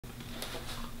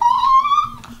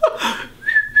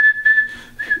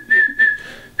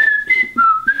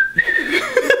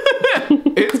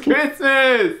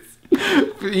Christmas!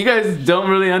 You guys don't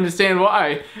really understand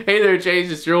why. Hey there, Chase,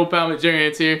 it's your old pal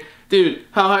McJuggerNuggets here. Dude,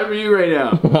 how hype are you right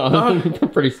now? I'm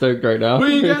pretty stoked right now.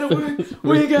 We gotta work,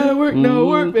 we gotta work, no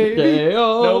work, baby.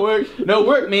 No work. No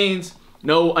work means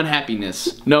no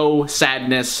unhappiness, no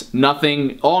sadness,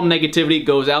 nothing. All negativity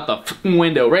goes out the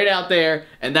window, right out there,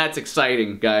 and that's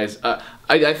exciting, guys.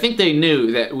 I think they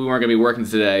knew that we weren't gonna be working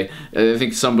today. I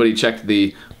think somebody checked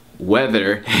the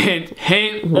weather. Hint,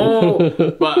 hint. Oh.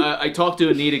 But I talked to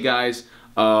Anita, guys.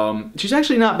 She's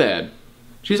actually not bad.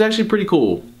 She's actually pretty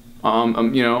cool.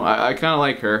 You know, I kind of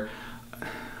like her.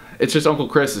 It's just Uncle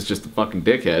Chris is just a fucking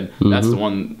dickhead. That's the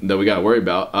one that we gotta worry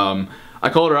about. I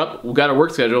called her up. We got her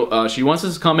work schedule. She wants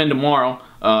us to come in tomorrow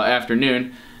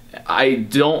afternoon. I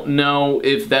don't know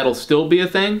if that'll still be a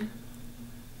thing,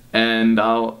 and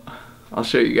I'll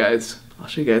show you guys. I'll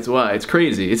show you guys why. It's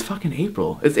crazy. It's fucking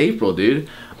April. It's April, dude.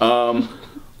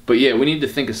 But yeah, we need to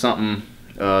think of something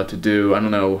to do. I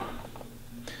don't know.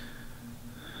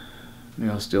 Maybe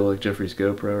I'll steal like Jeffrey's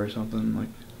GoPro or something, like,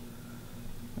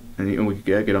 and we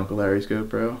could get Uncle Larry's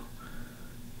GoPro,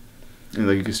 and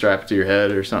like you could strap it to your head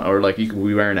or something, or like you could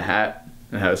be wearing a hat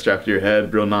and have it strapped to your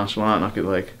head, real nonchalant. And I could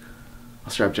like,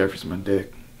 I'll strap Jeffrey to my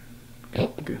dick,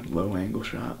 like a low angle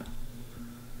shot.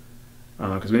 I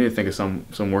don't know, because we need to think of some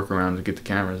workaround to get the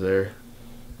cameras there,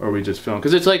 or we just film.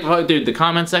 Because it's like, dude, the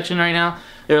comment section right now,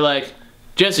 they're like,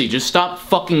 Jesse, just stop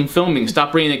fucking filming,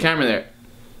 stop bringing the camera there.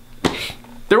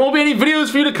 There won't be any videos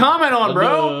for you to comment on,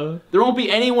 bro. There won't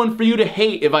be anyone for you to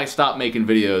hate if I stop making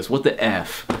videos. What the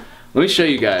F? Let me show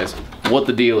you guys what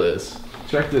the deal is.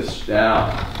 Check this out.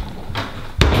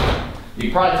 You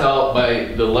can probably tell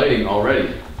by the lighting already.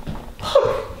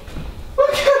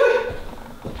 Look at it.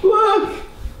 Look.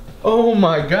 Oh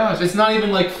my gosh. It's not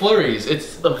even like flurries.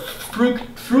 It's the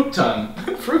fructose.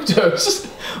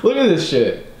 Look at this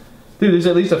shit. Dude, there's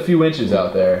at least a few inches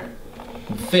out there.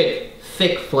 Thick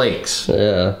flakes.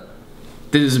 Yeah.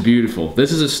 This is beautiful.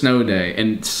 This is a snow day,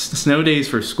 and snow days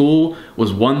for school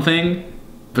was one thing,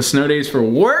 but snow days for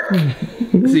work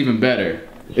is even better.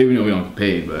 Even though we don't get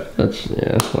paid, but that's,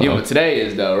 yeah. Well. You know what today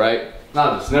is though, right?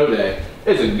 Not a snow day.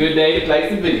 It's a good day to play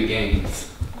some video games.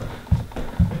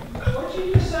 What did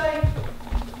you just say?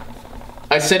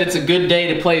 I said it's a good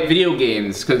day to play video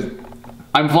games because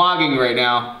I'm vlogging right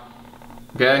now.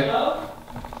 Okay? Hello?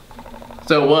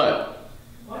 So what?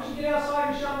 Why don't you get outside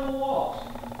and shovel the walls?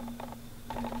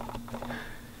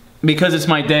 Because it's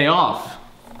my day off.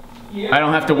 Yeah, I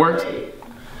don't have to work.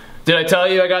 Did I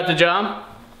tell you I got the job?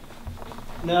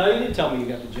 No, you didn't tell me you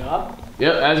got the job.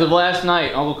 Yep, as of last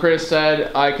night, Uncle Chris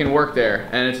said I can work there,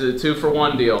 and it's a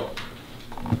 2-for-1 deal.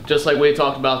 Just like we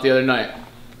talked about the other night.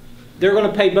 They're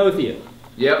gonna pay both of you.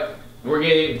 Yep.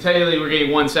 Technically we're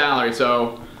getting one salary,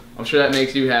 so I'm sure that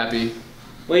makes you happy.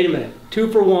 Wait a minute,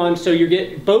 2 for 1, so you're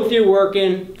getting, both of you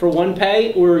working for one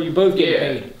pay, or are you both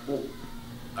getting paid?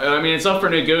 I mean, it's up for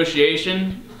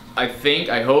negotiation, I think,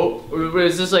 I hope.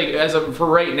 It's just like, for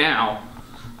right now.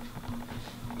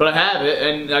 But I have it,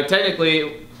 and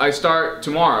technically, I start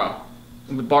tomorrow,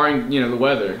 barring, you know, the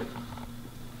weather.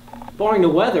 Barring the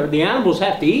weather, the animals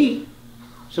have to eat,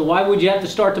 so why would you have to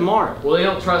start tomorrow? Well, they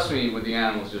don't trust me with the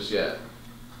animals just yet.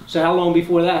 So how long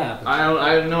before that happens?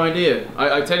 I have no idea.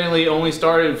 I technically only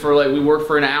started for like, we worked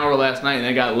for an hour last night and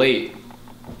it got late.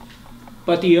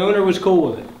 But the owner was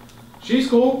cool with it? She's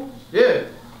cool, yeah.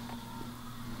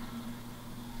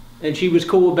 And she was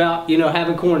cool about, you know,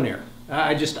 having corn there?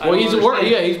 Well, he's a worker,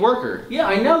 yeah, he's a worker. Yeah,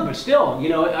 I know, but still, you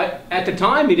know, at the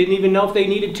time, he didn't even know if they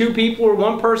needed 2 people or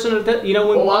 1 person, you know,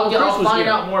 when I'll find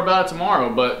out more about it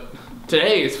tomorrow, but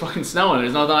today it's fucking snowing,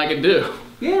 there's nothing I can do.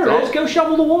 Yeah, let's go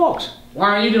shovel the walks.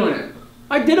 Why are you doing it?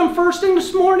 I did them first thing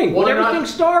this morning when everything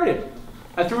started.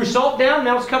 I threw salt down,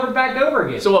 now it's covered back over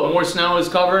again. So what, more snow is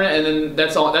covering it and then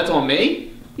that's on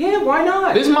me? Yeah, why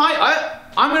not? This is I'm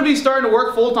gonna be starting to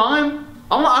work full time.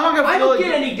 I don't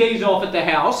get any days off at the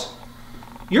house.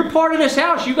 You're part of this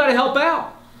house, you gotta help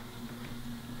out.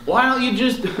 Why do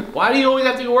you always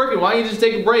have to go working? Why don't you just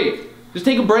take a break? Just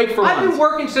take a break for once. I've been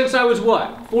working since I was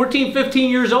what, 14, 15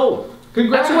 years old.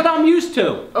 Congrats. That's what I'm used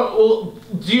to. Well,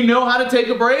 do you know how to take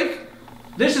a break?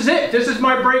 This is it. This is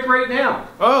my break right now.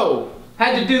 Oh.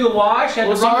 Had to do the wash.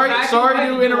 Sorry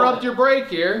to interrupt your break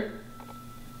here.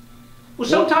 Well,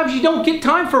 sometimes you don't get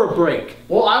time for a break.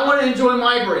 Well, I want to enjoy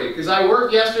my break because I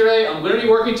worked yesterday. I'm going to be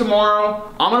working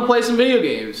tomorrow. I'm going to play some video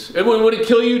games. Would it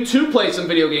kill you to play some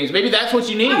video games? Maybe that's what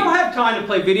you need. I don't have time to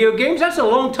play video games. That's a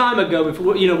long time ago,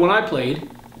 before, you know, when I played.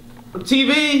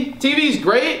 TV's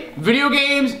great. Video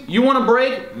games, you want a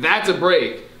break? That's a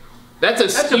break. That's a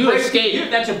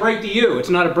escape. That's a break to you. It's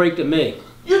not a break to me.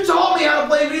 You taught me how to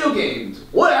play video games.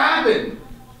 What happened?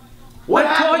 What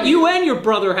I taught you and your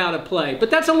brother how to play, but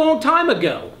that's a long time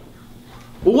ago.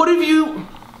 Well, what if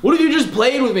you just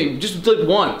played with me just like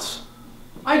once?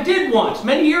 I did once,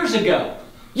 many years ago.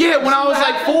 Yeah, when I was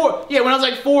like 4. Yeah, when I was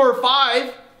like 4 or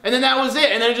 5, and then that was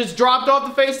it, and then it just dropped off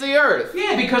the face of the earth.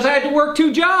 Yeah, because I had to work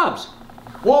 2 jobs.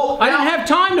 Well, I didn't have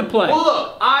time to play. Well,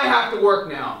 look, I have to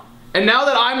work now, and now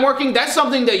that I'm working, that's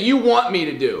something that you want me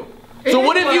to do. So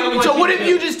what if you? So what if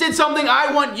you just did something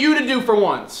I want you to do for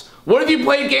once? What if you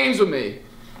played games with me?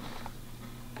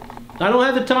 I don't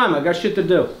have the time. I got shit to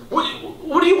do.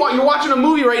 What do you want? You're watching a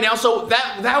movie right now, so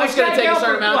that was going to take a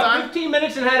certain amount of time. 15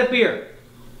 minutes and had a beer.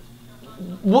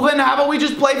 Well, then how about we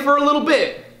just play for a little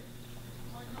bit?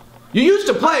 You used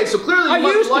to play, so clearly you I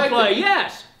must used to like play, it.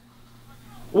 yes.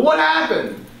 Well, what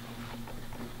happened?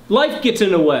 Life gets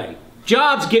in the way.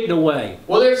 Jobs get in the way.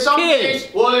 Well, there's some Kids.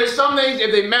 things. Well, there's some things.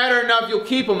 If they matter enough, you'll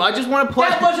keep them. I just want to play.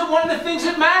 That wasn't one of the things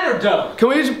that mattered, though. Can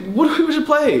we just? What if we just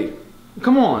played?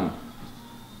 Come on.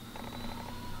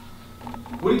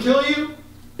 Would it kill you?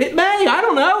 It may. I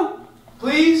don't know.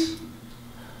 Please?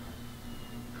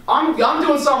 I'm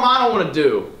doing something I don't want to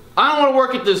do. I don't want to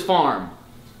work at this farm.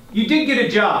 You did get a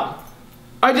job.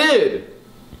 I did.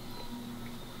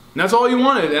 And that's all you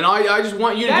wanted, and I just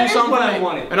want you to do something. That is what I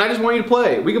wanted. And I just want you to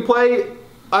play. We could play,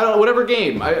 I don't know, whatever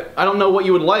game. I don't know what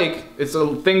you would like.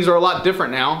 Things are a lot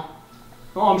different now.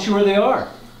 Oh, I'm sure they are.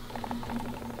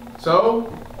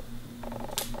 So?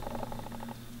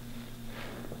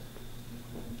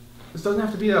 This doesn't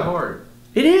have to be that hard.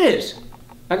 It is.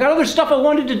 I got other stuff I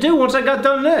wanted to do once I got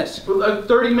done this.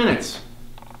 30 minutes.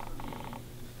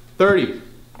 30.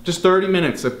 Just 30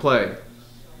 minutes of play.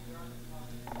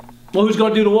 Well, who's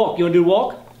going to do the walk? You want to do the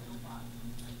walk?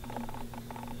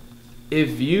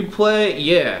 If you play,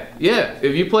 yeah.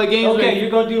 If you play games with Okay, me, you're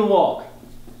going to do the walk.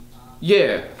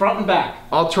 yeah. Front and back.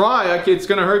 I'll try. It's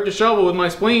gonna hurt the shovel with my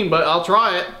spleen, but I'll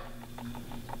try it.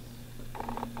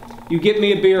 You get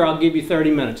me a beer, I'll give you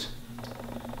 30 minutes.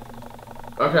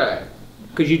 Okay.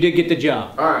 Because you did get the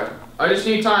job. Alright. I just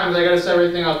need time because I gotta set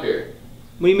everything up here.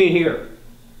 What do you mean here?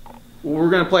 Well, we're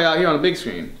gonna play out here on the big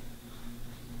screen.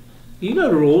 You know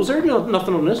the rules. There's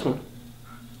nothing on this one.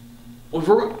 Well,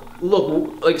 if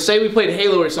look, like say we played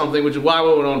Halo or something, which is why we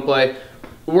want to play.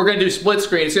 We're gonna do split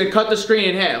screen. It's gonna cut the screen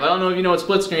in half. I don't know if you know what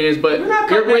split screen is, but You're not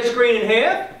cutting that screen in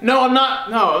half. No, I'm not.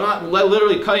 No, I'm not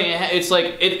literally cutting it in half. It's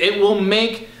like it will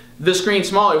make the screen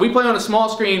smaller. If we play on a small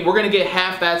screen, we're gonna get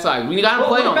half that size. We gotta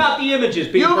play on. What about the images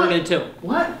being burned into it?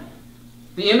 What?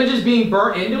 The images being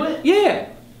burnt into it? Yeah.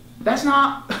 That's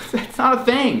not a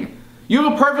thing. You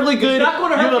have a perfectly good. It's not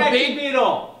going to hurt that TV at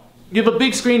all. You have a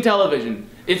big screen television.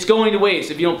 It's going to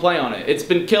waste if you don't play on it. It's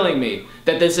been killing me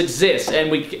that this exists and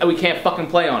we can't fucking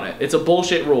play on it. It's a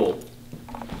bullshit rule.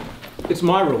 It's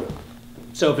my rule.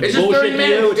 So if it's just bullshit 30 to you,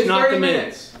 minutes. it's not 30 to me.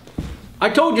 minutes. I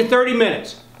told you 30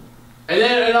 minutes.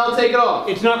 And I'll take it off.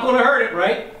 It's not going to hurt it,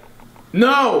 right?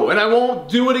 No, and I won't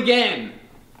do it again.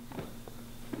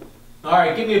 All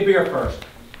right, give me a beer first.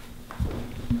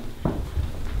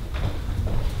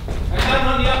 I got it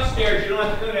on the upstairs. You don't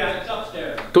have to go down. It's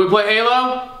upstairs. Can we play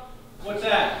Halo? What's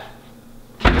that?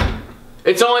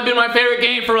 It's only been my favorite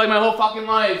game for like my whole fucking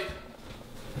life.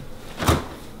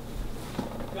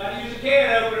 Got to use a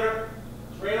can opener.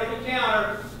 It's right on the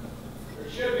counter. There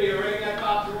should be right in that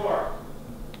top drawer.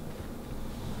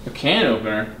 A can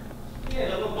opener? Yeah,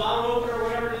 the little bottle opener or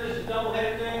whatever it is, the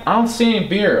double-headed thing. I don't see any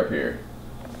beer up here.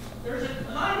 There's a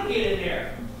Heineken in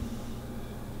there.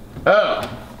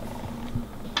 Oh.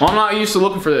 Well, I'm not used to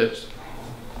looking for this.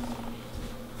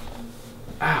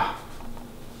 Ow.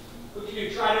 What you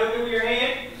do, try to open it with your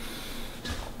hand?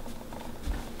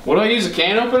 What do I use, a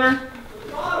can opener?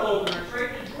 The bottle opener, it's right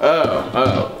in the drawer.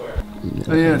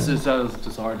 Oh, yeah, it's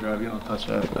just a hard drive. You don't touch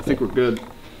that. I think we're good.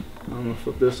 I'm gonna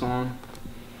flip this on.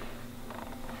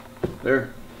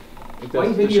 There. Why are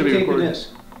you videotaping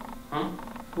this? Huh?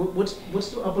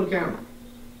 What's up on the camera?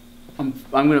 I'm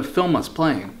gonna film us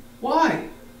playing. Why?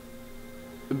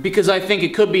 Because I think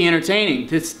it could be entertaining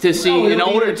to see an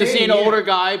older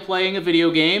guy playing a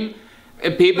video game.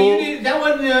 And people. That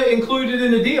wasn't included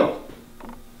in the deal.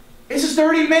 This is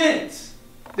 30 minutes.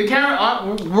 The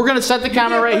camera. We're gonna set the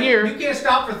camera right here. You can't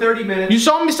stop for 30 minutes. You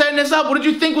saw me setting this up. What did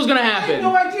you think was gonna happen? I had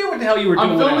no idea what the hell you were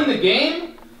doing. I'm filming the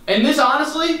game, and this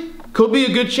honestly could be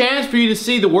a good chance for you to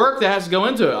see the work that has to go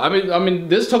into it. I mean,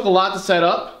 this took a lot to set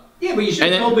up. Yeah, but you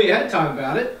should have told me ahead of time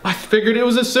about it. I figured it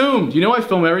was assumed. You know I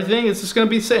film everything. It's just gonna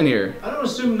be sitting here. I don't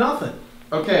assume nothing.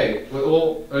 Okay.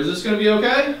 Well, is this gonna be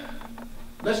okay?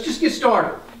 Let's just get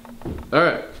started. All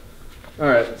right. All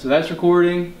right. So that's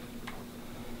recording.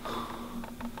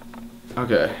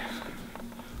 Okay.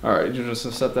 All right. You're just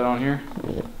gonna set that on here.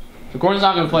 The corner's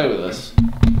not gonna play with us.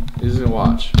 This is a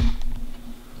watch.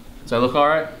 Does that look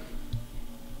alright?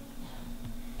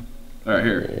 Alright,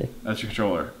 here. That's your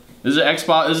controller. This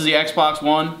is the Xbox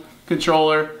One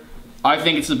controller. I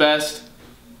think it's the best.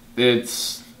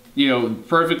 It's, you know,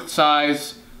 perfect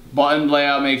size. Button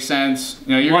layout makes sense.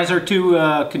 You know, why is there two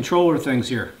controller things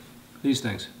here? These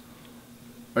things.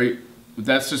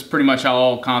 That's just pretty much how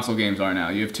all console games are now.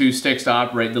 You have two sticks to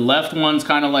operate. The left one's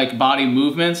kind of like body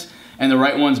movements, and the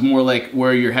right one's more like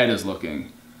where your head is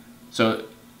looking. So,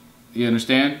 you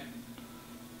understand?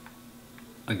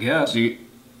 I guess.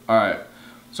 Alright.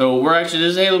 So this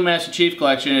is Halo Master Chief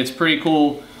Collection. It's pretty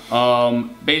cool.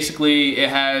 Basically, it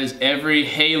has every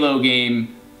Halo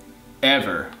game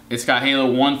ever. It's got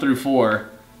Halo 1 through 4.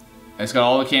 It's got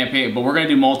all the campaign, but we're going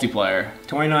to do multiplayer.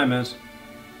 29 minutes.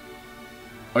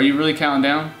 Are you really counting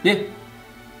down? Yeah.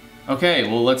 Okay,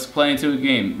 well, let's play into a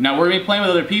game. Now, we're going to be playing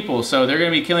with other people, so they're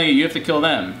going to be killing you. You have to kill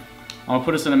them. I'm going to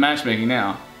put us in a matchmaking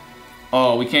now.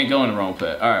 Oh, we can't go in the Rumble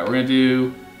Pit. Alright, we're going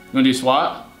to do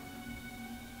SWAT.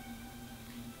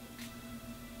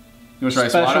 You want to try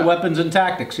Special SWAT? weapons and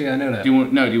tactics. Yeah, I know that. Do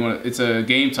you want? It's a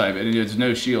game type, and there's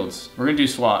no shields. We're gonna do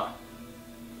SWAT.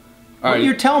 All right.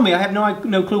 You're telling me. I have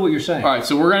no clue what you're saying. All right,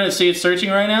 so we're gonna see it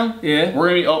searching right now. Yeah. We're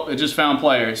gonna be. Oh, it just found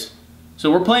players. So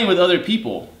we're playing with other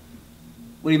people.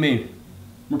 What do you mean?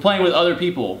 We're playing with other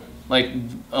people, like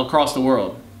across the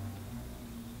world.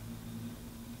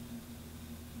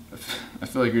 I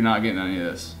feel like you're not getting any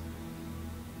of this.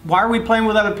 Why are we playing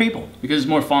with other people? Because it's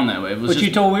more fun that way. But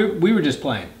you told we were just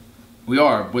playing. We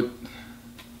are, but...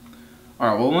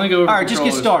 Alright, well, let me go over. Alright, just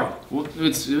get started. Well,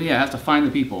 I have to find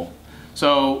the people.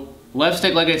 So, left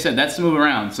stick, like I said, that's to move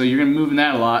around. So you're going to be moving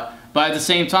that a lot. But at the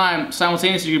same time,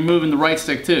 simultaneously, you're moving the right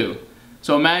stick too.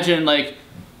 So imagine, like,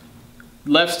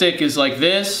 left stick is like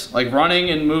this, like running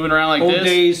and moving around like Old this.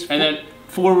 days, and then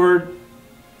forward,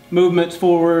 movements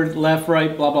forward, left,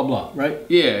 right, blah, blah, blah, right?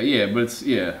 Yeah, but it's,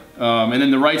 yeah. And then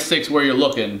the right stick's where you're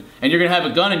looking. And you're going to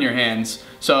have a gun in your hands.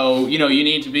 So, you know, you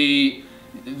need to be...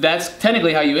 That's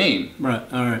technically how you aim.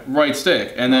 Right, alright. Right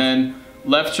stick. And then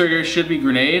left trigger should be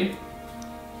grenade.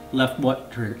 Left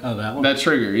what trigger? Oh, that one? That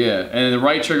trigger, yeah. And then the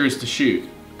right trigger is to shoot.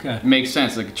 Okay. Makes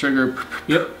sense. Like a trigger...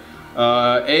 Yep.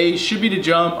 A should be to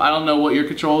jump. I don't know what your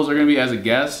controls are going to be as a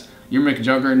guess. Your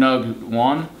McJuggerNuggets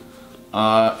 1.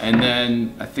 And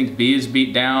then I think B is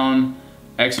beat down.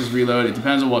 X is reload. It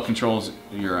depends on what controls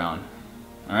you're on.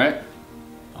 Alright?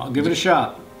 I'll give it a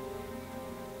shot.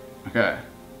 Okay.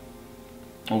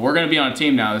 Well, we're going to be on a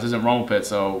team now. This isn't Rumble Pit,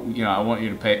 so, you know, I want you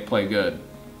to play good.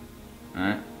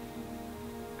 Alright?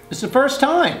 It's the first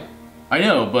time. I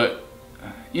know, but,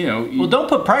 you know... Well, don't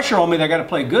put pressure on me that I got to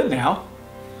play good now. All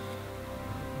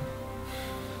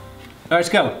right, let's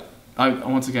go.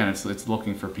 Once again, it's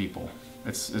looking for people.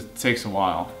 It takes a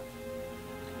while.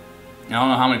 I don't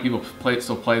know how many people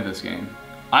still play this game.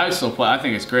 I still play. I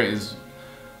think it's great.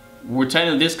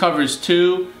 This covers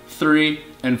 2, 3,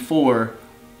 and 4,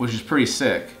 which is pretty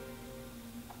sick.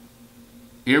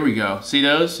 Here we go. See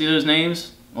those? See those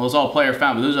names? Well, it's all player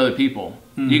found, but those are other people.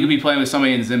 Mm-hmm. You could be playing with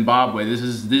somebody in Zimbabwe. This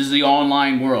is the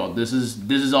online world. This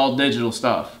is all digital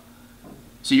stuff.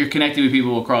 So you're connecting with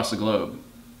people across the globe.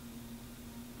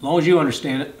 As long as you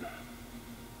understand it.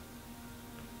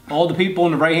 All the people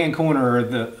in the right-hand corner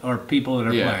are people that are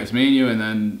playing. Yeah, it's me and you, and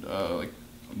then like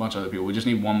a bunch of other people. We just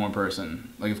need one more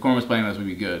person. Like if Corn was playing us, we'd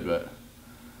be good, but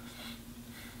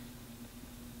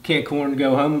can't Corn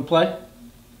go home and play?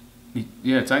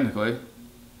 Yeah, technically.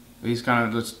 He's kind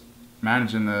of just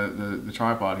managing the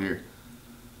tripod here.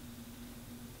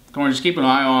 Corn, just keep an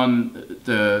eye on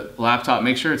the laptop.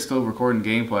 Make sure it's still recording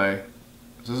gameplay.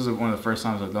 This is one of the first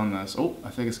times I've done this. Oh,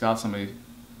 I think it's got somebody. It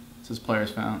says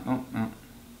players found. Oh, no.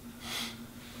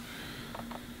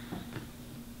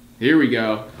 Here we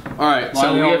go. Alright,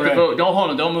 so we have to vote. Don't hold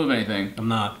on, don't move anything. I'm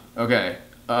not. Okay.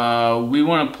 We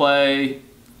want to play...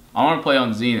 I want to play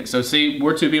on Zenith. So see,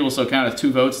 we're 2 people, so count as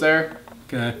 2 votes there.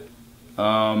 Okay.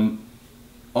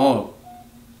 Oh.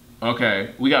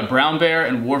 Okay. We got Brown Bear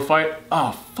and Warfight.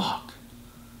 Oh, fuck.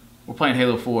 We're playing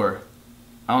Halo 4.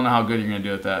 I don't know how good you're going to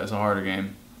do at that. It's a harder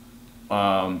game.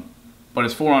 But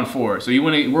it's 4 on 4. So you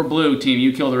win. We're blue team.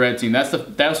 You kill the red team. That's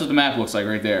what the map looks like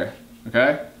right there.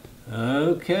 Okay?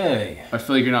 Okay. I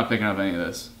feel like you're not picking up any of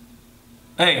this.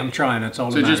 Hey, I'm trying. That's all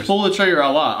that So matters. just pull the trigger a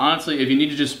lot. Honestly, if you need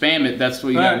to just spam it, that's what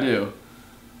you got to do.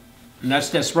 And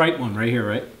that's right one right here,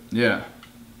 right? Yeah.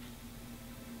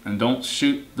 And don't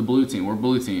shoot the blue team. We're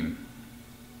blue team.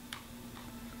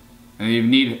 And if you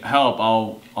need help,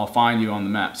 I'll find you on the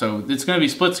map. So it's going to be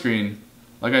split screen,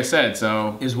 like I said.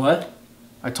 So is what?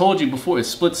 I told you before. It's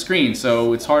split screen,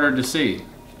 so it's harder to see.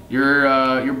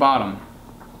 You're bottom.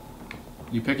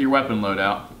 You pick your weapon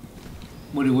loadout.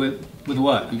 With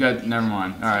what? You got, never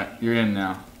mind. Alright, you're in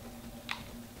now.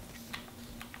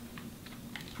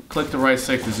 Click the right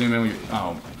stick to zoom in with your,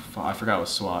 oh, I forgot it was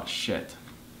SWAT. Shit.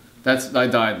 I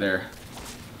died there.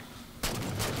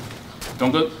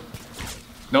 Don't go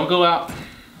out.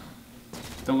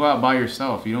 Don't go out by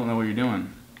yourself. You don't know what you're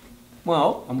doing.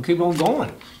 Well, I'm gonna keep on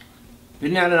going.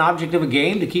 Isn't that an object of a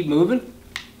game to keep moving?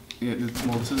 Yeah,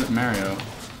 well, this isn't Mario.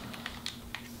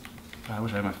 God, I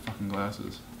wish I had my fucking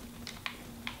glasses.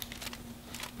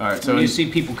 Alright, so... When you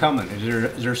see people coming,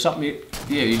 is there something you...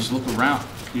 Yeah, you just look around.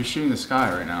 You're shooting the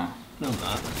sky right now. No, I'm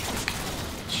not.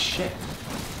 Shit.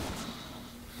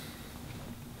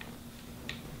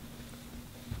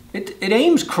 It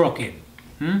aims crooked.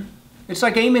 It's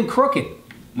like aiming crooked.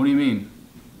 What do you mean?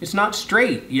 It's not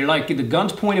straight. You're like, the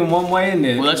gun's pointing one way and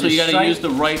the... Well, that's why you gotta use the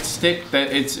right stick.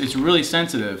 That it's really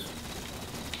sensitive.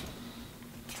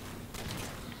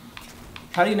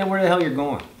 How do you know where the hell you're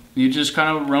going? You just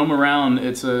kind of roam around.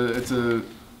 It's a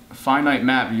finite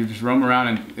map. You just roam around,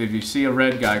 and if you see a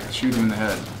red guy, shoot him in the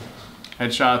head.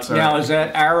 Headshots are... Now, is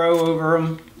that arrow over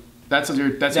him? That's me.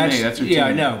 That's your team. Yeah,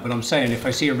 I know, but I'm saying if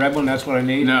I see a red one, that's what I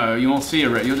need? No, you won't see a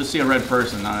red. You'll just see a red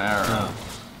person, not an arrow. Oh.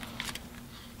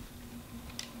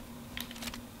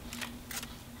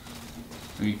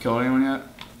 Have you killed anyone yet?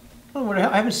 Oh, what the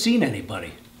hell? I haven't seen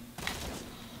anybody.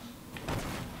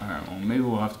 Alright, well, maybe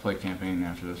we'll have to play campaign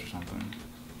after this or something.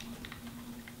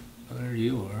 Oh, there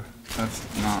you are.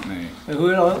 That's not me. Hey,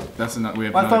 who else? That's not. We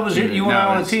have. Well, I thought it was you and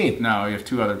I on a team. No, you have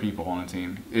 2 other people on a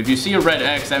team. If you see a red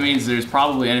X, that means there's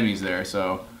probably enemies there.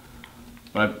 So,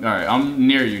 but all right, I'm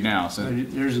near you now. So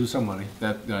there's somebody.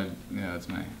 That yeah, that's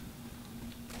me.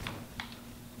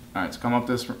 All right, so come up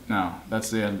this. No, that's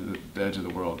the edge of the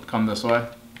world. Come this way.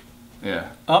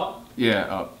 Yeah. Up. Yeah,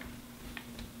 up.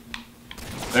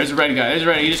 There's a red guy. There's a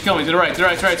red. You just kill me. To the right. To the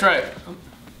right. To the right. To the right.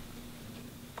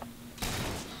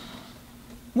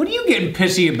 What are you getting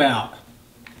pissy about?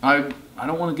 I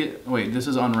don't want to get... Wait, this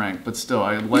is unranked, but still,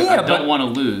 I don't want to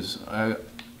lose.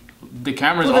 The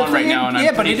camera's on right now, and I'm...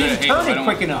 Yeah, but he didn't turn it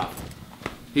quick enough.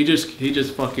 He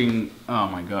just fucking... Oh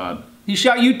my god. He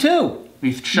shot you too.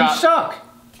 You suck.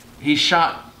 He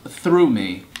shot through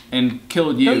me and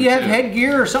killed you. Don't you have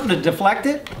headgear or something to deflect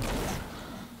it?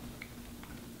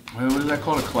 Wait, what is that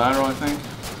called? A collateral, I think?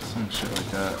 Some shit like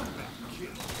that.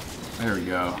 There we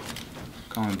go.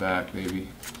 Coming back, baby.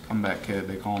 Come back, kid,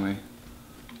 they call me.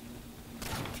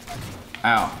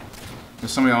 Ow.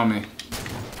 There's somebody on me.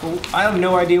 Well, I have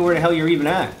no idea where the hell you're even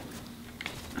at.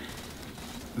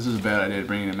 This is a bad idea to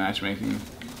bring in matchmaking.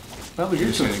 That was your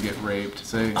You're just gonna get raped.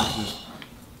 Say, just...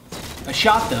 A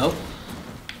shot, though.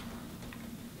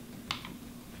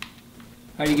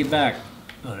 How do you get back?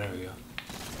 Oh, there we go.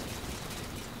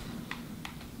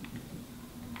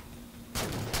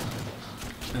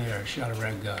 There, I shot a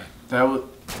red guy. That was...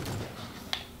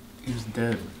 He was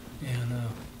dead. Yeah, I know.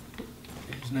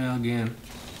 He's now again.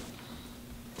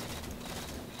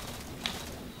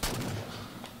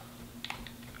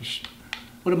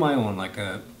 What am I on? Like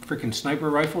a freaking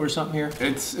sniper rifle or something here?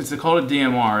 It's called a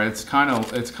DMR. It's kind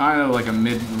of like a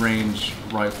mid-range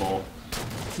rifle.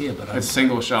 Yeah, but it's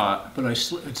single shot. But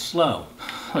it's slow.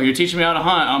 Oh, you're teaching me how to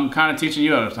hunt. I'm kind of teaching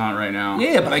you how to hunt right now.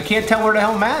 Yeah, but I can't tell where the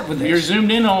hell I'm at with this. You're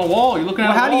zoomed in on a wall. You're looking at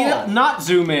a wall. How do you not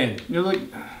zoom in? You're like...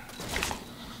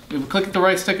 You click the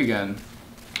right stick again.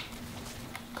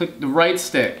 Click the right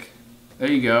stick. There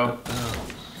you go. Oh.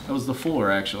 That was the floor,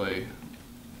 actually.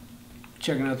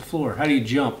 Checking out the floor. How do you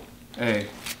jump? Hey,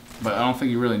 but I don't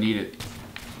think you really need it.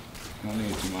 You don't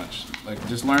need it too much. Like,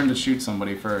 just learn to shoot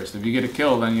somebody first. If you get a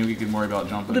kill, then you can worry about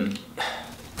jumping.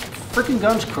 Freaking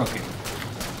gun's crooked.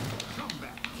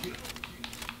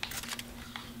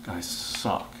 Guys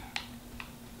suck.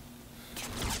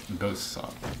 Both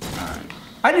suck. Alright.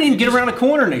 I didn't even get around a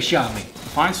corner and they shot me.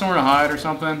 Find somewhere to hide or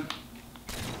something.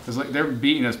 Because like, they're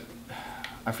beating us.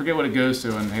 I forget what it goes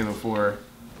to in Halo 4.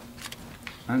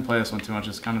 I didn't play this one too much.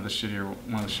 It's kind of one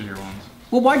of the shittier ones.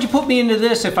 Well, why'd you put me into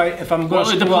this if I'm going to... Well,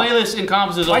 the playlist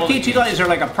encompasses all... Why can't you... Is there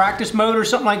like a practice mode or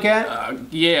something like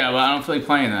that? Yeah, but I don't feel like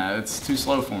playing that. It's too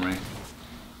slow for me.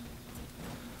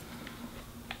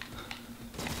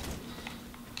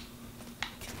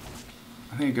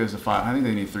 I think it goes to 5. I think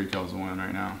they need 3 kills to win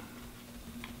right now.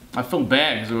 I feel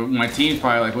bad because my team's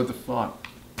probably like, what the fuck?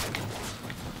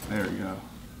 There we go.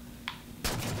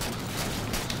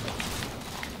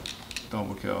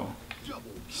 Double kill.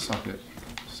 Suck it.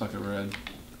 Suck it, red.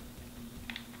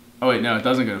 Oh wait, no, it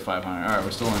doesn't go to 500. Alright,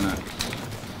 we're still in that.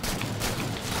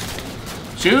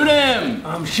 Shoot him!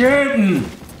 I'm shooting!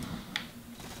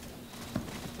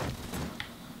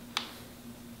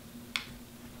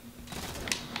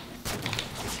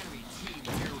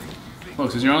 Look,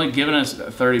 because you're only giving us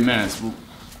 30 minutes.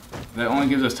 That only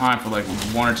gives us time for like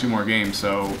 1 or 2 more games,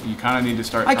 so you kind of need to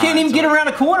start. I can't even get around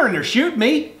a corner and they're shooting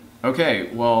me. Okay,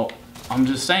 well, I'm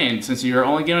just saying, since you're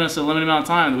only giving us a limited amount of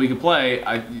time that we could play,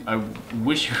 I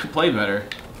wish you could play better.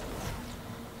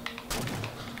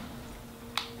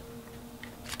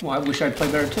 Well, I wish I'd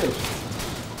play better too.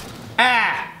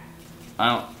 Ah! I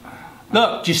don't.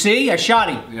 Look, did you see? I shot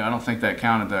him. Yeah, I don't think that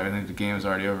counted though. I think the game is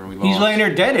already over. We lost. He's laying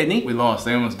there dead, isn't he? We lost.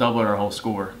 They almost doubled our whole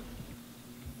score.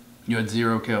 You had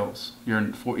 0 kills. You're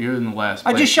in the last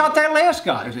place. I just shot that last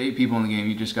guy. There's 8 people in the game.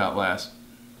 You just got last.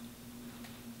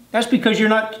 That's because you're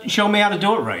not showing me how to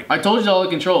do it right. I told you all the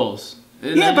controls.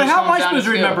 Yeah, but how am I supposed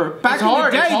to remember? Back in the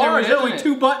day, there was only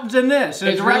 2 buttons in this.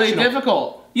 It's really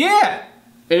difficult. Yeah.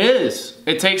 It is.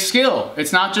 It takes skill.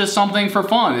 It's not just something for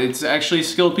fun. It's actually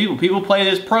skilled people. People play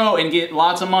this pro and get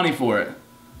lots of money for it.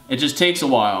 It just takes a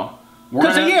while.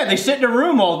 Because, yeah, they sit in a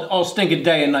room all stinking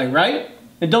day and night, right?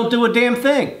 And don't do a damn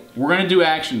thing. We're going to do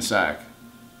action sack.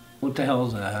 What the hell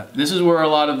is that? This is where a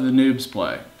lot of the noobs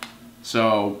play.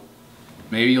 So,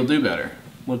 maybe you'll do better.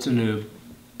 What's a noob?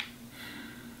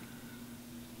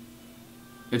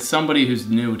 It's somebody who's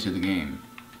new to the game.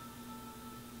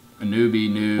 A newbie,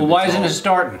 noob. Well, why isn't it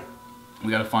starting? We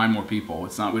got to find more people.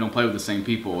 It's not. We don't play with the same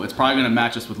people. It's probably going to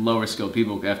match us with lower skilled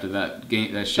people after that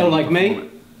game. That shit. So like me?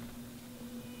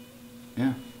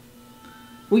 Yeah.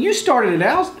 Well, you started it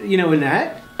out, you know, in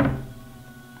that.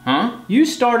 Huh? You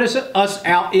started us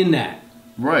out in that.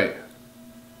 Right.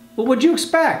 Well, what'd you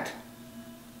expect?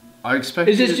 I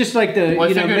expected. Is this just like the, well,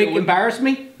 embarrass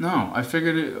me? No, I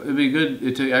figured it'd be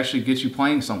good to actually get you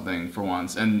playing something for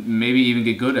once, and maybe even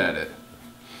get good at it.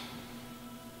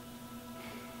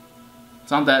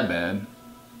 It's not that bad.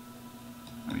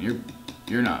 I mean,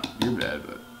 you're bad,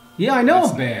 but yeah, I know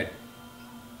I'm bad.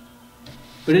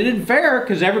 But it isn't fair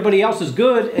because everybody else is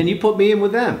good, and you put me in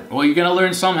with them. Well, you're gonna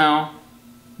learn somehow.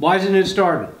 Why isn't it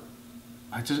starting?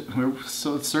 We're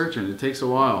still searching. It takes a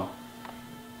while.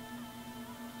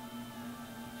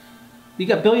 You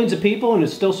got billions of people, and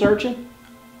it's still searching.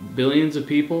 Billions of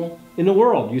people in the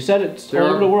world. You said it's all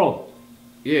over the world.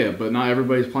 Yeah, but not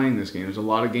everybody's playing this game. There's a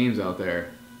lot of games out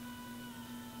there.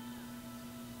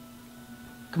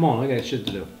 Come on, I got shit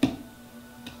to do.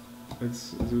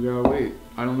 We gotta wait.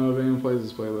 I don't know if anyone plays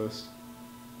this playlist.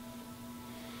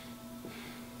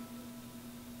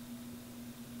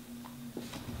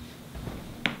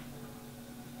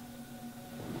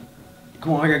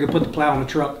 Come on, I gotta go put the plow in the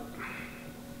truck.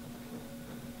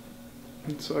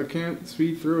 So I can't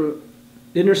speed through it.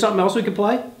 Isn't there something else we could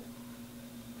play?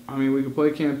 I mean, we could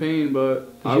play campaign,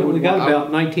 but we got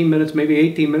about 19 minutes, maybe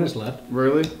 18 minutes left.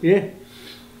 Really? Yeah.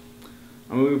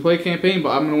 I mean, we can play campaign,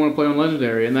 but I'm gonna want to play on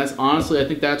legendary, and that's honestly, I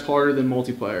think that's harder than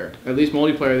multiplayer. At least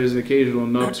multiplayer, there's an occasional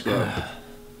nub scrub.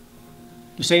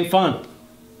 This ain't fun.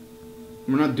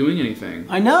 We're not doing anything.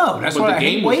 I know. That's why I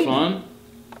hate waiting. But the game was fun.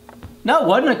 No, it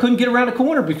wasn't. I couldn't get around a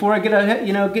corner before I get hit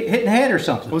in the head or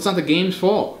something. Well, it's not the game's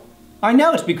fault. I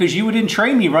know. It's because you didn't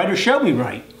train me right or show me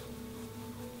right.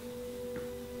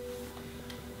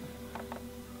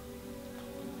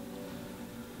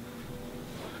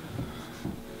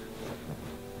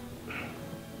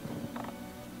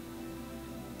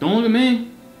 Don't look at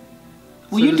me.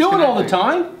 Well, you do it all the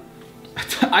time.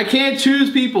 I can't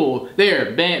choose people.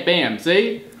 There, bam, bam.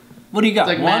 See? What do you got?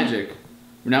 It's like magic.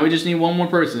 Now we just need one more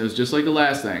person. It was just like the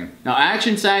last thing. Now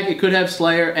action sack, it could have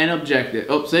Slayer and objective.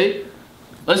 Oh, see?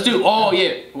 Let's do. Oh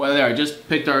yeah. Well, there. I just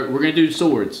picked our. We're gonna do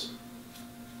swords.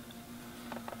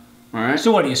 All right.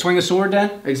 So what? Do you swing a sword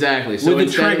then? Exactly. So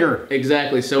with the trigger.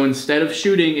 Exactly. So instead of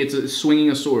shooting, it's swinging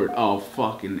a sword. Oh,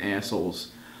 fucking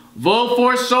assholes! Vote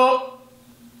for sword.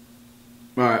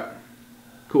 Alright,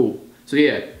 cool. So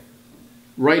yeah,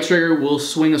 right trigger will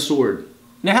swing a sword.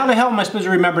 Now how the hell am I supposed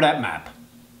to remember that map?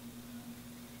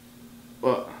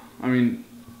 Well, I mean,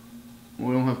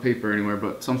 we don't have paper anywhere,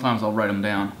 but sometimes I'll write them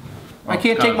down. I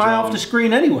can't take my eye off the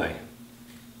screen anyway.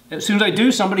 As soon as I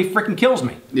do, somebody freaking kills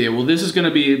me. Yeah, well this is going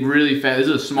to be really fast. This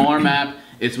is a smaller map.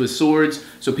 It's with swords,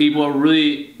 so people are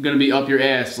really going to be up your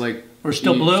ass. Like, we're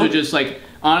still blue? So just like,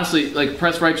 honestly, like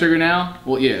press right trigger now.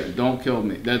 Well, yeah, don't kill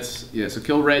me. Yeah, so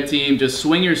kill red team. Just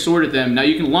swing your sword at them. Now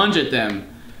you can lunge at them.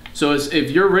 So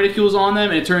if your reticule's on them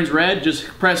and it turns red, just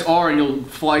press R and you'll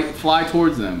fly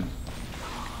towards them.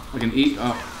 Like an E.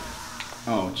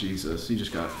 Oh, Jesus. He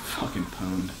just got fucking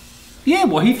pwned. Yeah,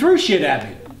 well, he threw shit at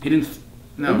me. He didn't.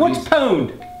 No. What's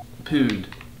pwned? Pooned.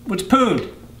 What's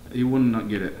pooned? He wouldn't not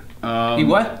get it. He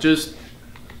what? Just.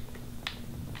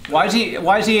 Why is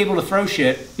he able to throw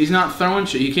shit? He's not throwing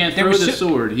shit. He can't throw the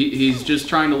sword. He's just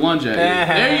trying to lunge at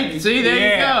you. There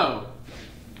you go.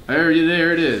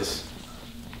 There it is.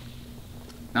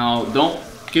 Now, don't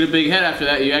get a big head after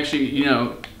that. You actually, you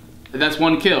know, that's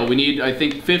 1 kill. We need, I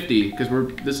think, 50 because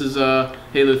this is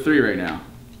Halo 3 right now.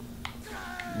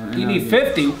 You need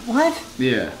 50? What?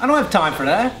 Yeah. I don't have time for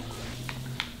that.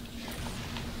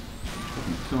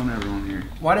 I'm killing everyone here.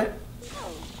 What?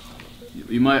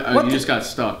 You might. You just got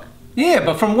stuck. Yeah,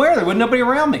 but from where? There wasn't nobody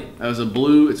around me. That was a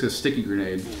blue. It's a sticky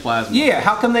grenade. Plasma. Yeah.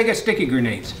 How come they get sticky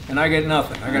grenades and I get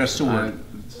nothing? I got a sword.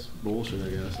 It's bullshit, I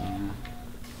guess. I don't know.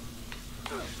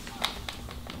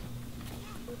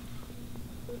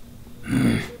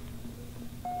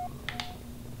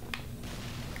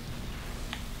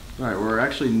 Alright, we're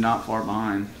actually not far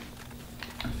behind.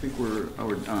 I think we're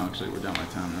actually we're down by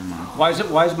 10, never mind.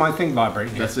 Why is my thing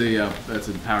vibrating here? That's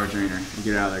a power drainer. You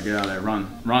get out of there,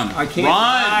 run. I can't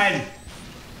run!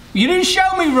 You didn't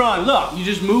show me run, look! You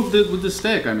just moved it with the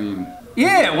stick, I mean.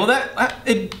 Yeah, well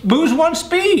it moves 1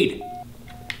 speed.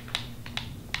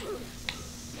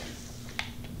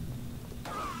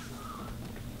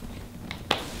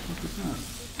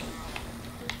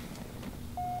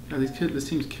 Yeah, this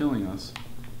team's killing us.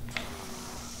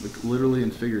 Like, literally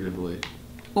and figuratively.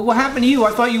 Well, what happened to you?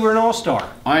 I thought you were an all-star.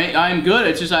 I'm good,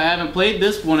 it's just I haven't played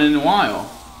this one in a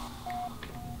while.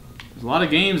 There's a lot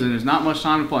of games and there's not much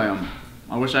time to play them.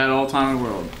 I wish I had all the time in the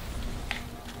world.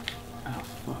 Oh,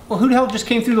 fuck. Well, who the hell just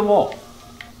came through the wall?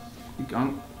 I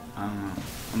don't know.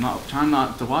 I'm not trying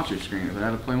not to watch your screen, but I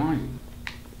have to play mine.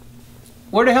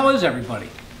 Where the hell is everybody?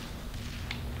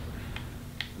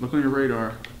 Look on your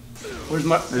radar. Where's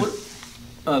my...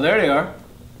 Oh, there they are.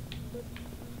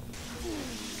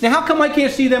 Now, how come I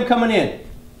can't see them coming in?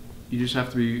 You just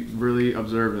have to be really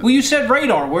observant. Well, you said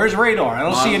radar. Where's radar? I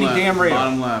don't see any damn radar.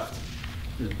 Bottom left.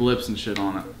 There's blips and shit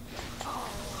on it.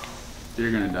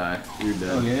 You're gonna die. You're dead.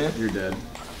 Oh, yeah? You're dead.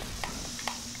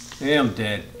 Yeah, I'm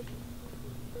dead.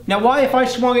 Now, why, if I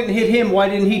swung it and hit him, why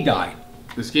didn't he die?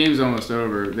 This game's almost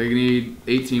over. They need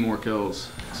 18 more kills.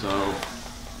 So,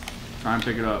 try and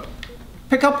pick it up.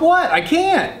 Pick up what? I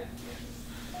can't.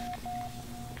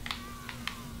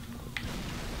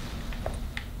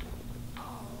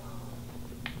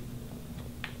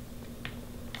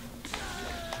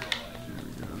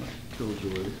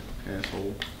 Killjoy,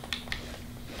 asshole.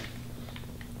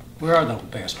 Where are those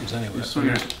bastards anyway? Just swing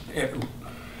it.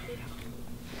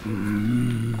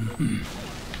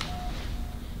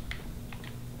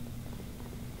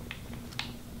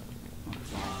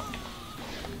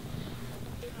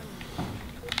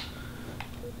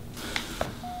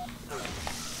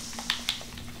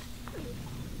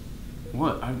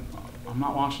 What? I'm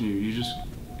not watching you.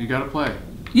 You gotta play.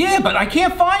 Yeah, but I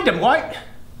can't find him. Why?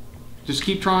 Just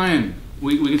keep trying.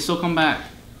 We can still come back.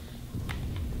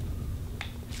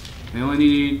 They only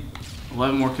need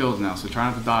 11 more kills now, so try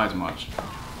not to die as much.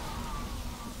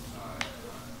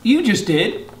 You just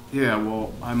did. Yeah,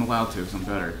 well, I'm allowed to because I'm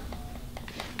better.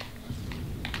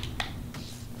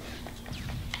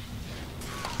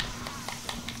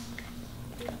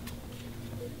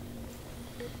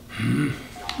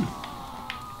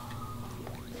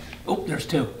 Oh, there's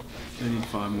 2. They need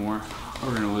 5 more.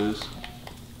 We're gonna lose.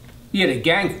 Yeah, the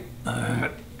gang.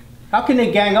 How can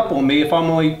they gang up on me if I'm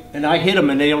only and I hit them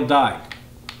and they don't die?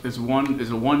 It's a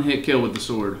 1-hit kill with the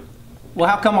sword. Well,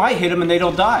 how come I hit them and they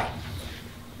don't die?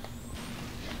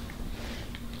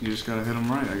 You just gotta hit them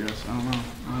right, I guess. I don't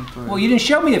know. Well, you didn't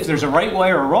show me if there's a right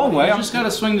way or a wrong way. You just gotta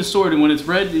swing the sword, and when it's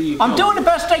red, you kill I'm doing the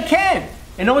best I can.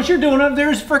 And all you're doing up there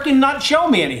is freaking not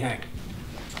showing me anything.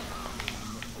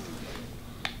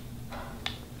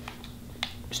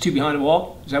 It's 2 behind the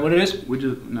wall? Is that what it is? We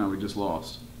just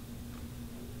lost.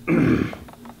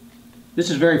 This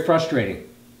is very frustrating.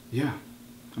 Yeah,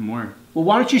 I'm aware. Well,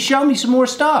 why don't you show me some more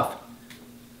stuff?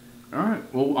 Alright,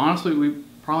 well, honestly, we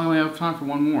probably only have time for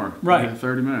one more. Right. We have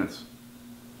 30 minutes.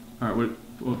 Alright,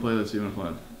 what playlist do you want to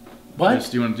play? What?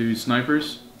 Do you want to do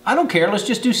snipers? I don't care. Let's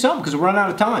just do something because we're running out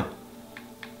of time.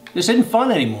 This isn't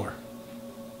fun anymore.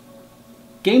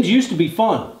 Games used to be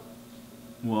fun.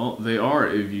 Well, they are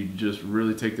if you just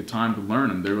really take the time to learn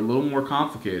them. They're a little more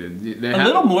complicated. They're a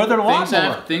lot more.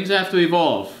 Things have to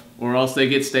evolve, or else they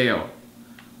get stale.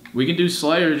 We can do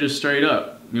Slayer just straight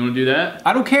up. You want to do that?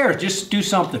 I don't care. Just do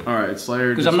something. All right,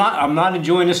 Slayer. Because I'm not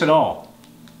enjoying this at all.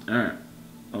 All right.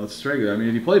 Well, it's regular. I mean,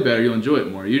 if you play better, you'll enjoy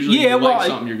it more. Usually, you like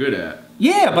something you're good at.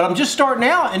 Yeah, but I'm just starting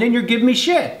out, and then you're giving me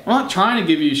shit. I'm not trying to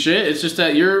give you shit. It's just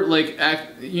that you're like,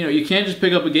 you can't just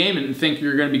pick up a game and think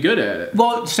you're going to be good at it.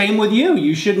 Well, same with you.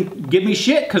 You shouldn't give me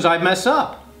shit because I mess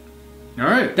up. All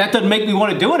right. That doesn't make me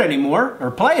want to do it anymore or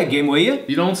play a game, will you?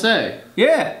 You don't say.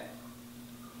 Yeah.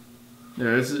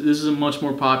 Yeah, this is a much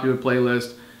more popular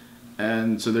playlist,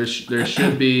 and so there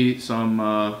should be some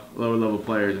lower level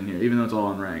players in here, even though it's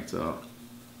all unranked. So.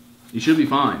 You should be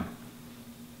fine.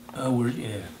 Oh,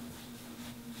 yeah.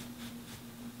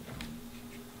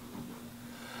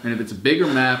 And if it's a bigger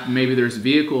map, maybe there's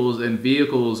vehicles, and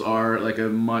vehicles are like a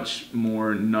much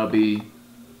more nubby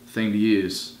thing to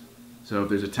use. So if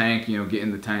there's a tank, you know, get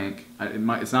in the tank.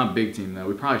 It's not big team though.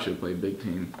 We probably should have played big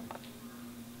team.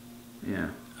 Yeah.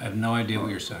 I have no idea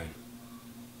what you're saying.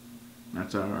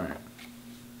 That's all right.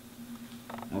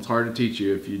 Well, it's hard to teach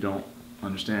you if you don't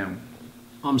understand.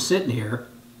 I'm sitting here.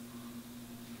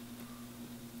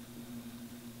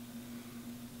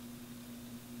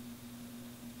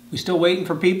 We still waiting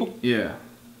for people? Yeah.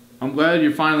 I'm glad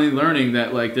you're finally learning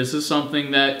that, like, this is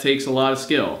something that takes a lot of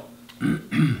skill.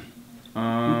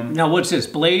 Now, what's this?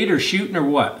 Blade or shooting or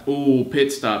what? Ooh,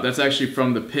 pit stop. That's actually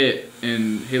from the pit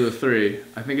in Halo 3.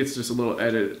 I think it's just a little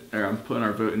edit. I'm putting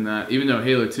our vote in that. Even though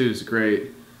Halo 2 is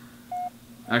great.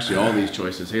 Actually, all these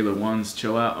choices. Halo 1's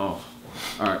chill out. Oh,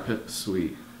 alright, pit.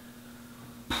 Sweet.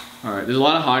 Alright, there's a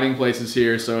lot of hiding places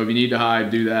here, so if you need to hide,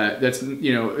 do that. That's,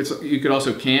 you know, you could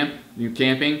also camp. You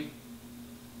camping?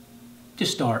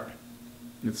 Just start.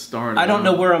 It's started. I don't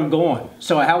know where I'm going,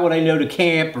 so how would I know to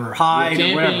camp or hide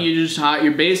camping, or whatever? you just hide.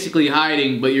 You're basically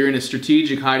hiding, but you're in a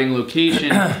strategic hiding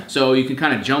location, so you can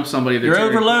kind of jump somebody. You're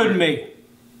overloading me.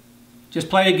 Just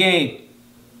play the game.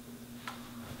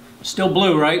 Still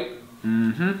blue, right?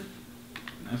 Mm-hmm.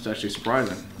 That's actually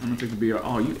surprising. I don't think it'd be.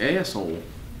 Oh, you asshole!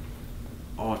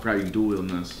 Oh, I forgot you can dual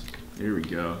wield in this. Here we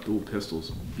go. Dual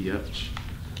pistols, bitch.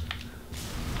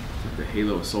 Like the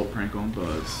Halo assault prank on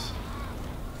Buzz.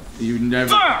 You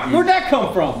never. Where'd that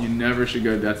come from? You never should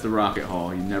go. That's the rocket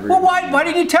hall. You never. Well, why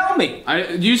didn't you tell me?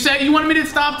 You said you wanted me to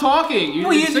stop talking.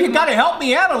 Well, you got to help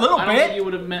me out a little I don't bit. think you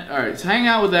would have meant. All right, so hang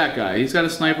out with that guy. He's got a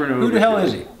sniper and Who the hell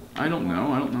is he? I don't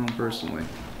know. I don't know him personally.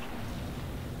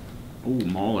 Oh,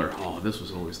 Mauler. Oh, this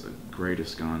was always the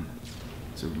greatest gun.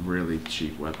 It's a really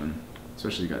cheap weapon,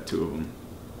 especially you got two of them.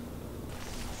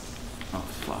 Oh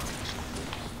fuck.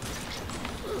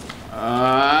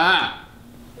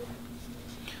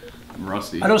 I'm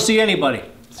rusty. I don't see anybody.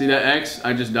 See that X?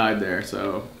 I just died there,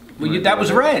 so. Well, that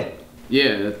was red.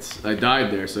 Yeah, I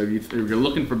died there. So if you're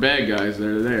looking for bad guys,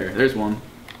 they're there. There's one.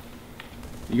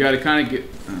 You got to kind of get.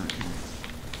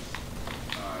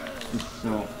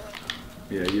 Well,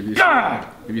 yeah.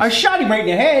 I shot him right in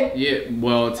the head. Yeah.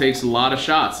 Well, it takes a lot of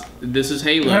shots. This is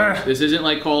Halo. This isn't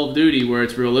like Call of Duty where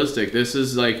it's realistic. This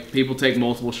is like people take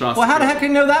multiple shots. Well, how the heck can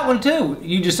you know that one too?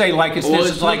 You just say like it's well,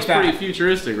 this is like that. It's pretty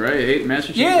futuristic, right?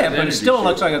 Master Chief. Yeah, but it still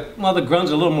looks like well, the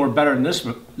gun's a little more better than this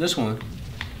one.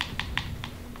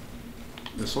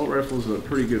 The assault rifle is a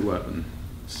pretty good weapon.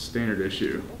 Standard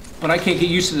issue. But I can't get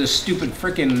used to this stupid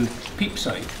freaking peep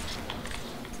sight.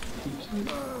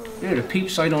 Yeah, the peep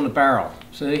sight on the barrel.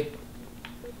 See?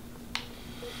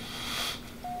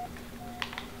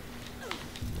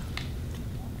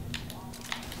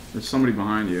 There's somebody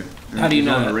behind you. How do you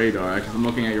know on that? the radar? I'm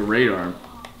looking at your radar.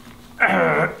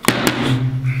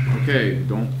 Okay,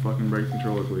 don't fucking break the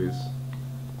controller, please.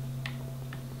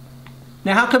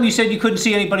 Now, how come you said you couldn't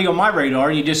see anybody on my radar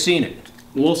and you just seen it?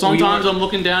 Well, sometimes I'm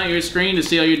looking down at your screen to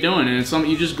see how you're doing, and it's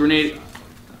you just grenade.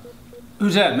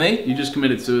 Who's that, me? You just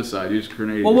committed suicide. You just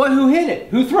grenaded. Well, who hit it?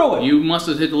 Who threw it? You must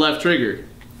have hit the left trigger.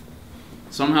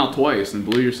 Somehow twice and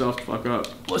blew yourself the fuck up.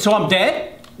 So I'm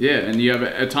dead? Yeah, and you have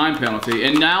a time penalty.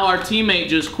 And now our teammate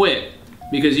just quit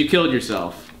because you killed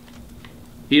yourself.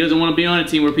 He doesn't want to be on a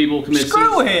team where people commit suicide.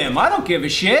 Screw him! I don't give a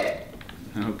shit.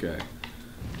 Okay.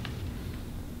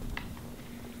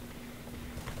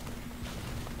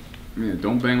 Yeah,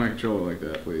 don't bang my controller like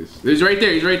that, please. He's right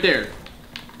there. He's right there.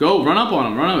 Go, run up on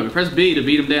him. Run up. Press B to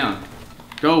beat him down.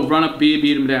 Go, run up B,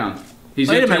 beat him down. He's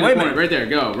wait a minute. Right there.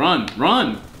 Go, run,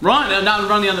 run, run. Not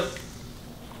run the other.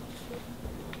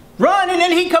 Run, and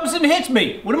then he comes and hits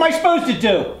me. What am I supposed to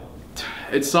do?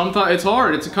 It's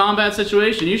hard. It's a combat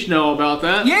situation. You should know about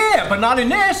that. Yeah, but not in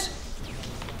this.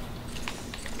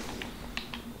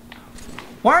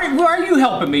 Why are you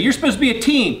helping me? You're supposed to be a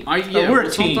team. We're a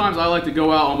team. Sometimes I like to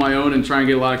go out on my own and try and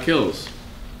get a lot of kills.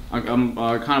 I kind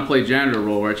of play janitor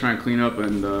role where I try and clean up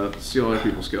and steal other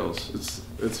people's kills.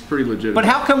 It's pretty legit. But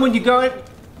how come when you go in...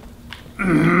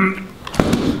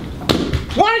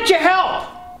 Why don't you help?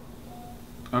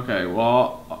 Okay,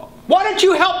 well... Why don't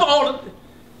you help all...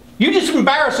 You're just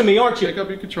embarrassing me, aren't you? Pick up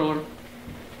your controller.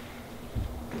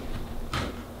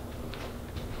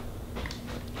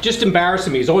 Just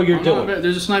embarrassing me is all you're doing.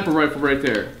 There's a sniper rifle right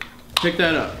there. Pick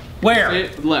that up. Where?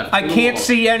 Left. I can't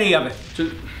see any of it.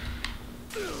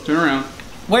 Turn around.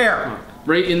 Where?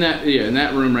 Right in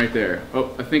that room right there.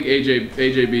 Oh, I think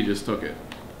AJB just took it.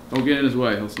 Don't get in his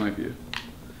way. He'll snipe you.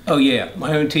 Oh yeah,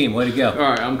 my own team. Way to go. All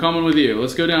right, I'm coming with you.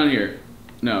 Let's go down here.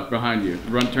 No, behind you.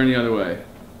 Turn the other way.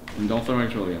 And don't throw my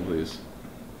controller again, please.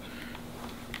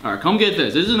 Alright, come get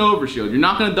this. This is an overshield. You're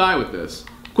not gonna die with this.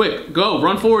 Quick, go,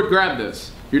 run forward, grab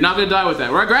this. You're not gonna die with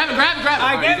that. Right, grab it, grab it, grab it.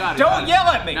 Right, don't yell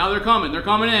at me. Now they're coming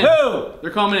in. Who? They're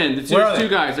coming in. It's Where two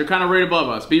guys. They're kind of right above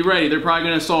us. Be ready. They're probably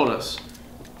gonna assault us.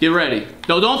 Get ready.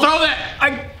 No, don't throw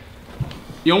that.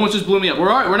 You almost just blew me up. We're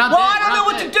not dead. I don't know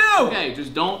what to do. Okay,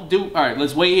 just don't do. All right,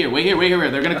 let's wait here. Wait here.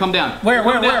 They're gonna come down. Where?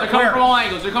 They're coming from all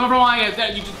angles.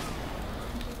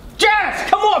 Jess,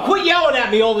 come on, quit yelling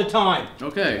at me all the time.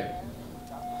 Okay.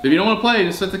 If you don't want to play,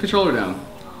 just set the controller down.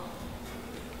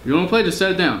 If you don't want to play, just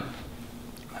set it down.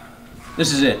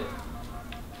 This is it.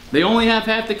 They only have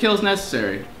half the kills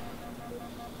necessary.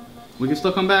 We can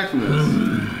still come back from this.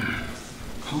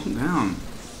 Calm down.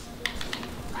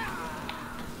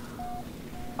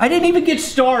 I didn't even get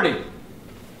started.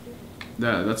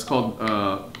 Yeah, that's called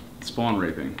spawn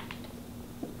raping.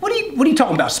 What are you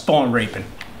talking about, spawn raping?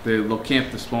 They'll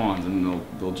camp the spawns and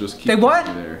they'll just keep They what?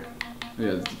 you there.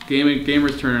 Yeah,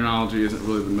 gamers terminology isn't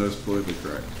really the most politically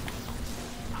correct.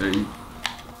 There you.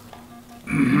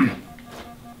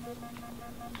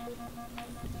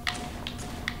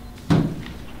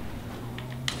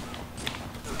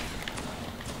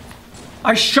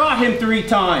 I shot him 3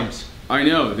 times. I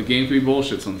know, the game can be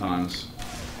bullshit sometimes.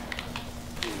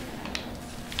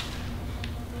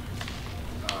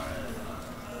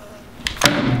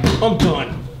 I'm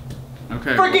done.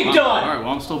 Okay. Freaking done! Alright, well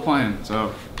I'm still playing,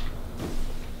 so.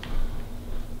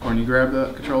 Or you grab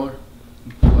the controller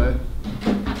and play.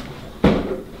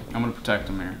 I'm gonna protect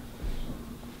him here.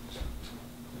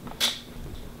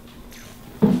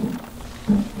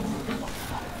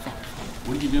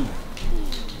 What are you doing?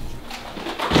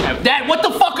 Dad, what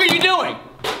the fuck are you doing?